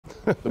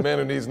The man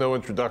who needs no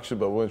introduction,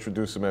 but we'll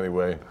introduce him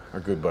anyway. Our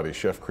good buddy,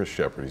 Chef Chris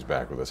Shepherd. He's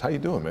back with us. How you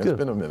doing, man? Good. It's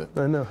been a minute.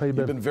 I know. How you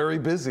been? You've been very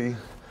busy.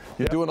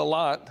 You're doing a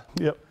lot.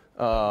 Yep.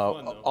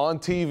 On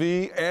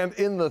TV and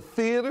in the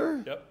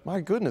theater. Yep. My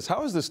goodness,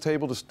 how has this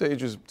table to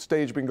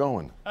stage been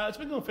going? It's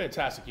been going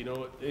fantastic. You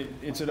know,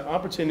 it's an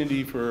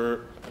opportunity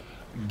for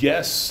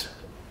guests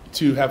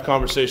to have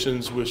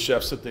conversations with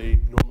chefs that they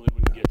normally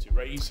wouldn't get to,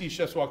 right? You see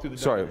chefs walk through the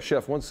Sorry, dining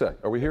Chef, one sec.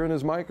 Are we hearing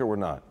his mic or we're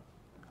not?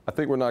 I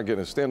think we're not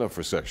getting it. Stand up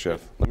for a sec,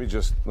 Chef. Let me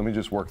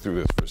just work through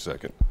this for a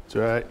second. That's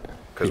right.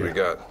 Because we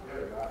got,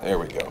 there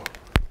we go.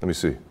 Let me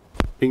see.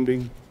 Bing,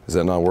 bing. Is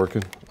that not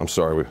working? I'm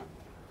sorry.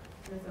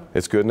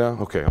 It's good now?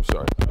 Okay, I'm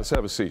sorry. Let's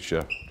have a seat,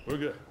 Chef. We're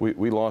good.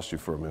 We lost you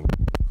for a minute.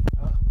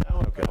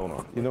 Okay, hold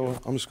on. You know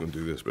what? I'm just going to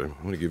do this, babe.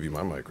 I'm going to give you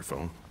my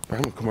microphone. All right,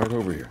 I'm going to come right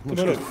over here. We're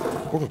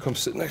going to come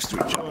sit next to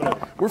each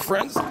other. We're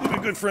friends. We've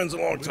been good friends a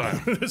long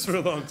time. This for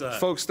a long time.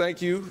 Folks,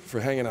 thank you for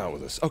hanging out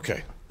with us.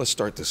 Okay, let's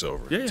start this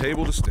over. Yeah.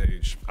 Table to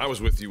stage. I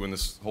was with you when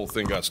this whole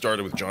thing got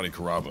started with Johnny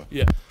Carrabba.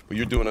 Yeah. But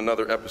you're doing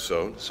another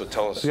episode, so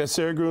tell us. We got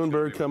Sarah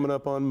Gruenberg coming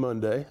up on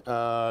Monday.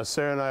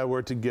 Sarah and I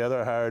worked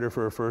together. I hired her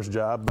for her first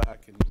job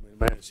back in,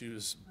 She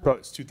was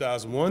probably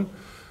 2001.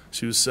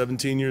 She was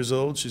 17 years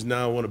old. She's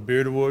now won a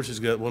Beard Award. She's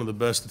got one of the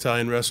best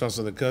Italian restaurants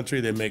in the country.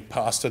 They make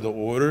pasta to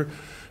order.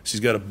 She's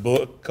got a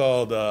book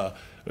called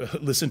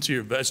Listen to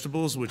Your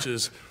Vegetables,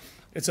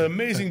 it's an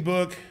amazing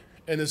book.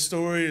 And the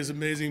story is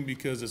amazing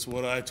because it's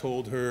what I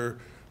told her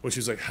when she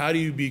was like, how do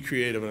you be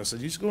creative? And I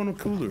said, you just go in a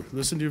cooler,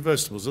 listen to your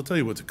vegetables. They'll tell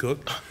you what to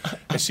cook.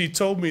 And she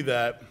told me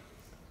that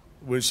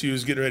when she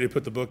was getting ready to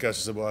put the book out.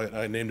 She said, well,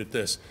 I named it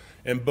this.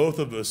 And both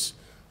of us,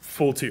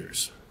 full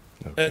tears.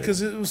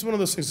 Because it was one of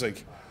those things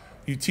like,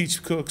 you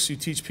teach cooks, you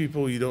teach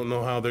people, you don't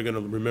know how they're going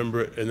to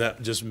remember it, and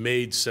that just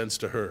made sense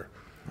to her.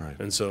 Right.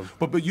 And so,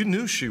 but you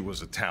knew she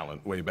was a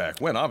talent way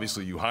back when.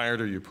 Obviously, you hired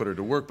her, you put her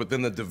to work, but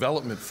then the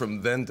development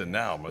from then to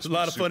now must be a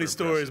lot of funny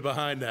super stories impressive.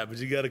 behind that, but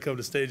you got to come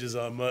to stages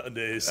on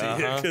Monday to see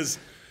it, because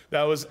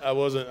I was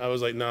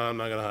like, no, I'm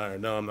not going to hire her.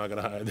 No, I'm not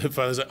going to hire her. Then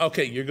finally I was like,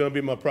 okay, you're going to be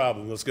my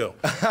problem. Let's go.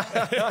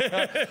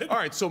 All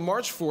right, so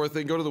March 4th,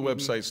 they go to the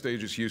website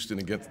Stages Houston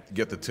and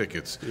get the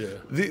tickets. Yeah.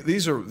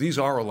 These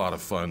are a lot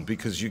of fun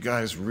because you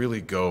guys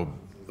really go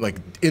like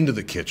into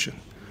the kitchen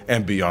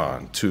and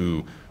beyond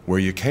to where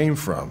you came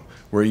from,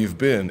 where you've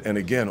been, and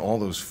again, all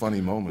those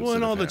funny moments. Well,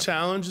 and that all have the happened.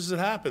 challenges that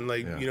happened.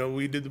 Like, Yeah. you know,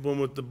 we did the one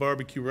with the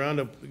barbecue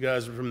roundup. The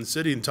guys were from the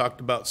city and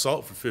talked about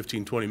salt for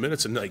 15, 20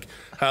 minutes and like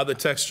how the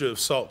texture of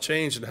salt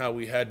changed and how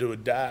we had to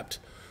adapt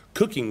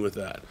cooking with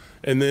that.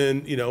 And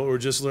then, you know, we're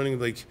just learning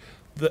like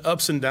the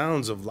ups and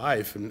downs of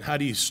life and how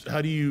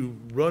do you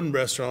run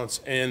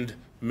restaurants and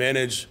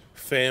manage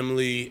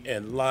family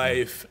and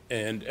life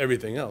and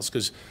everything else.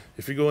 Because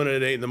if you're going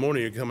at 8 in the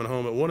morning, you're coming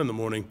home at 1 in the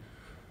morning.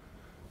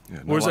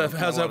 Yeah,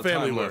 How's that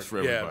family work?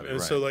 for Yeah, everybody, and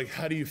right. so like,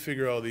 how do you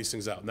figure all these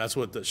things out? And that's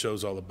what the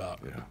show's all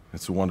about. Yeah,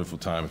 it's a wonderful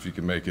time. If you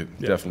can make it,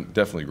 Yeah.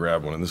 definitely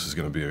grab one. And this is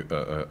going to be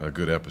a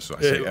good episode.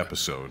 I say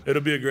episode.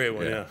 It'll be a great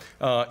one,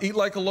 yeah. Eat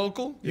like a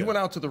local. You Yeah. went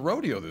out to the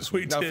rodeo this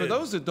We week. Now, for did.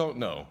 those that don't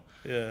know,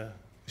 Yeah.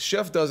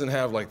 Chef doesn't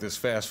have like this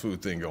fast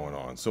food thing going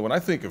on. So when I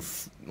think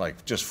of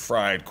like just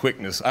fried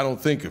quickness, I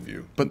don't think of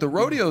you. But the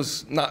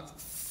rodeo's not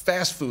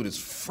fast food, it's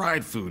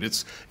fried food.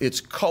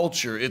 It's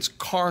culture, it's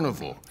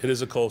carnival. It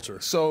is a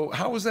culture. So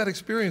how was that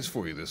experience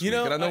for you this week?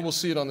 know, And I know we'll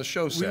see it on the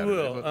show We Saturday.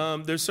 will.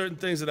 but- There's certain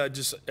things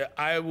that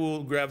I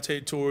will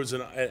gravitate towards,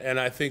 and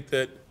I think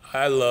that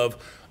I love.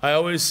 I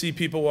always see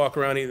people walk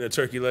around eating the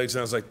turkey legs, and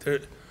I was like,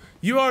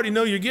 you already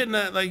know you're getting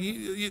that. Like,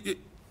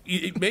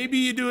 maybe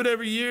you do it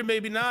every year,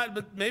 maybe not,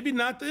 but maybe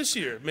not this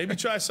year. Maybe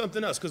try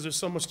something else because there's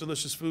so much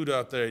delicious food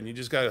out there, and you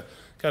just gotta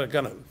kind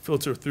of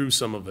filter through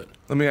some of it.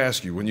 Let me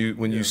ask you, when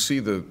you see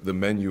the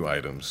menu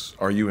items,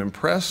 are you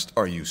impressed?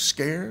 Are you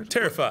scared?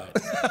 Terrified.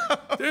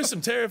 There's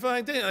some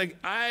terrifying things.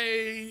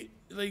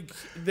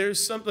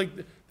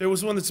 There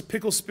was one that's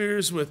pickle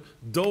spears with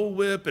Dole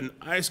Whip and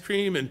ice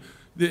cream and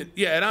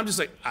and I'm just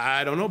like,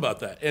 I don't know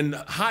about that. And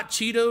hot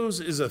Cheetos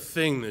is a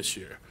thing this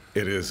year.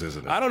 It is,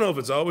 isn't it? I don't know if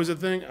it's always a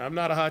thing. I'm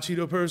not a hot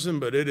Cheeto person,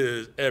 but it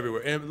is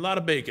everywhere. And a lot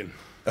of bacon.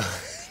 A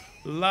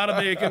lot of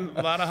bacon,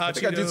 a lot of hot I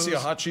think Cheetos. I did see a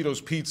Hot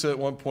Cheetos pizza at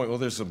one point. Well,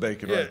 there's some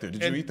bacon right there.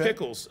 Did you and eat that?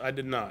 pickles. I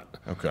did not.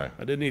 Okay.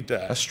 I didn't eat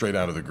that. That's straight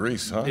out of the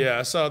grease, huh? Yeah,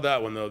 I saw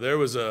that one though. There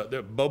was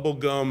a bubble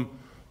gum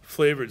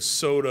flavored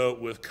soda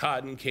with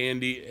cotton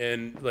candy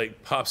and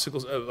like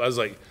popsicles. I was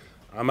like,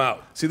 I'm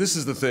out. See, this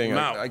is the thing. I'm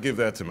out. I give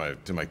that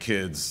to my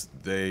kids.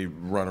 They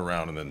run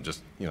around and then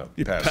just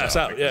pass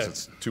out, because yeah.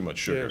 it's too much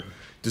sugar. Yeah.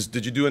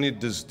 Did you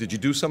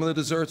do some of the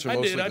desserts or I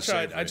mostly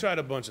did. I tried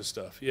a bunch of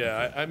stuff.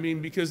 Yeah, I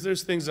mean, because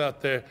there's things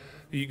out there.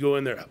 You go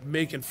in there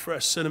making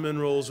fresh cinnamon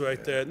rolls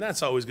right there, and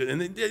that's always good.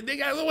 And they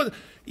got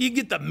you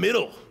get the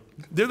middle.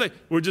 They're like,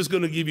 we're just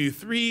going to give you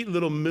 3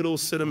 little middle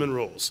cinnamon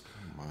rolls,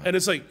 and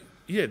it's like,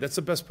 Yeah, that's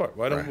the best part.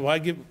 What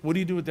do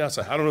you do with the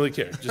outside? I don't really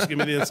care. Just give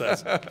me the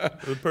insides.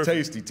 Perfect.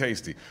 Tasty,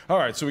 tasty. All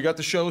right, so we got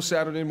the show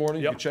Saturday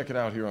morning. You Yep. can check it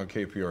out here on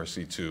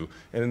KPRC2.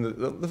 And in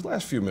the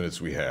last few minutes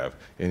we have,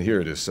 and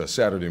here it is,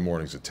 Saturday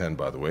mornings at 10,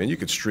 by the way, and you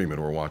can stream it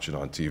or watch it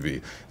on TV.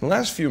 In the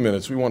last few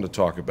minutes, we want to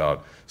talk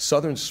about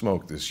Southern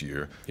Smoke this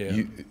year.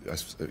 Yeah.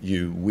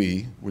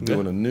 We're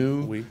doing a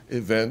new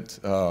event.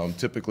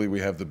 Typically, we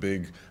have the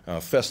big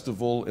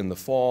festival in the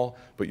fall,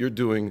 but you're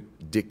doing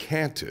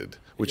Decanted,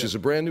 which is a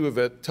brand new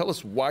event. Tell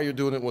us why you're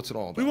doing it, what's it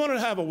all about? We wanted to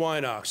have a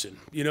wine auction,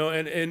 you know,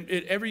 and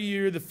every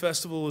year the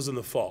festival is in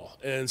the fall.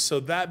 And so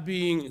that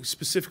being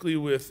specifically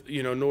with,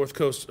 you know, North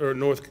Coast or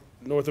North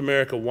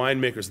America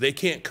winemakers, they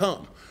can't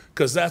come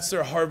because that's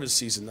their harvest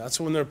season. That's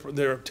when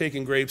they're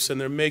taking grapes and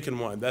they're making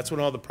wine. That's when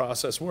all the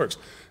process works.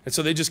 And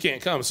so they just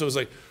can't come. So it's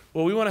like,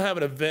 well, we want to have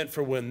an event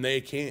for when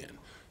they can.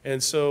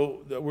 And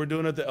so we're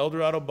doing it at the El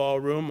Dorado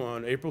Ballroom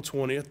on April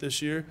 20th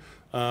this year.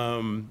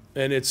 And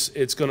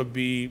it's going to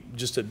be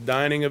just a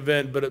dining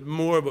event, but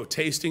more of a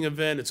tasting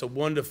event. It's a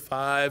 1 to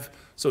 5,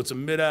 so it's a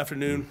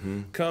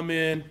mid-afternoon. Come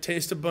in,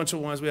 taste a bunch of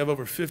wines. We have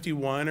over 50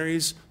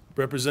 wineries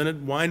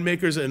represented.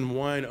 Winemakers and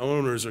wine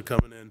owners are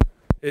coming in.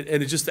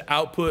 And it's just the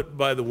output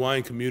by the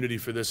wine community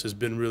for this has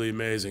been really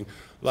amazing.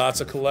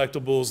 Lots of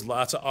collectibles,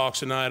 lots of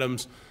auction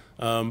items.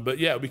 But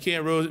yeah, we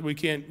can't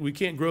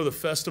grow the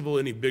festival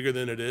any bigger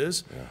than it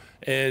is,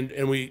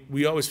 and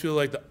we always feel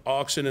like the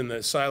auction and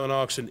the silent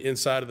auction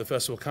inside of the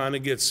festival kind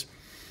of gets.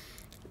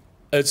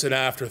 It's an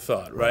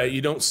afterthought, right?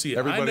 You don't see it.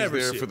 Everybody's I never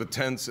there see for it. the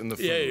tents and the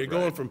food. Yeah, you're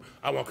going right? from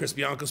I want Chris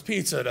Bianco's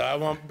pizza to I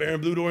want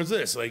Baron Blue Dorn's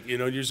this. Like, you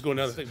know, you're just going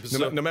down the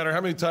thing. No matter how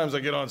many times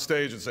I get on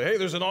stage and say, hey,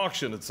 there's an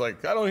auction, it's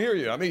like, I don't hear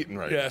you, I'm eating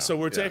right now. Yeah, so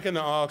we're taking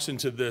the auction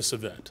to this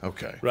event.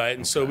 Okay. Right,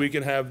 and so we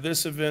can have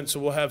this event, so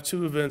we'll have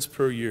 2 events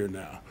per year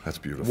now. That's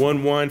beautiful.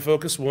 One wine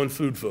focused, one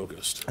food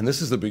focused. And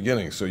this is the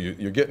beginning, so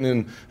you're getting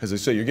in, as they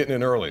say, you're getting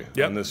in early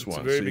on this it's the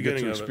one. very So you get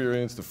beginning to of it.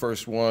 experience the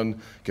first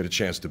one, get a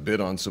chance to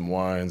bid on some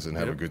wines and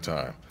have a good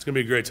time. It's going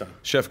to be a great time.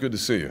 Chef, good to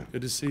see you.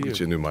 Good to see Get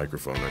you. you a new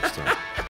microphone next time.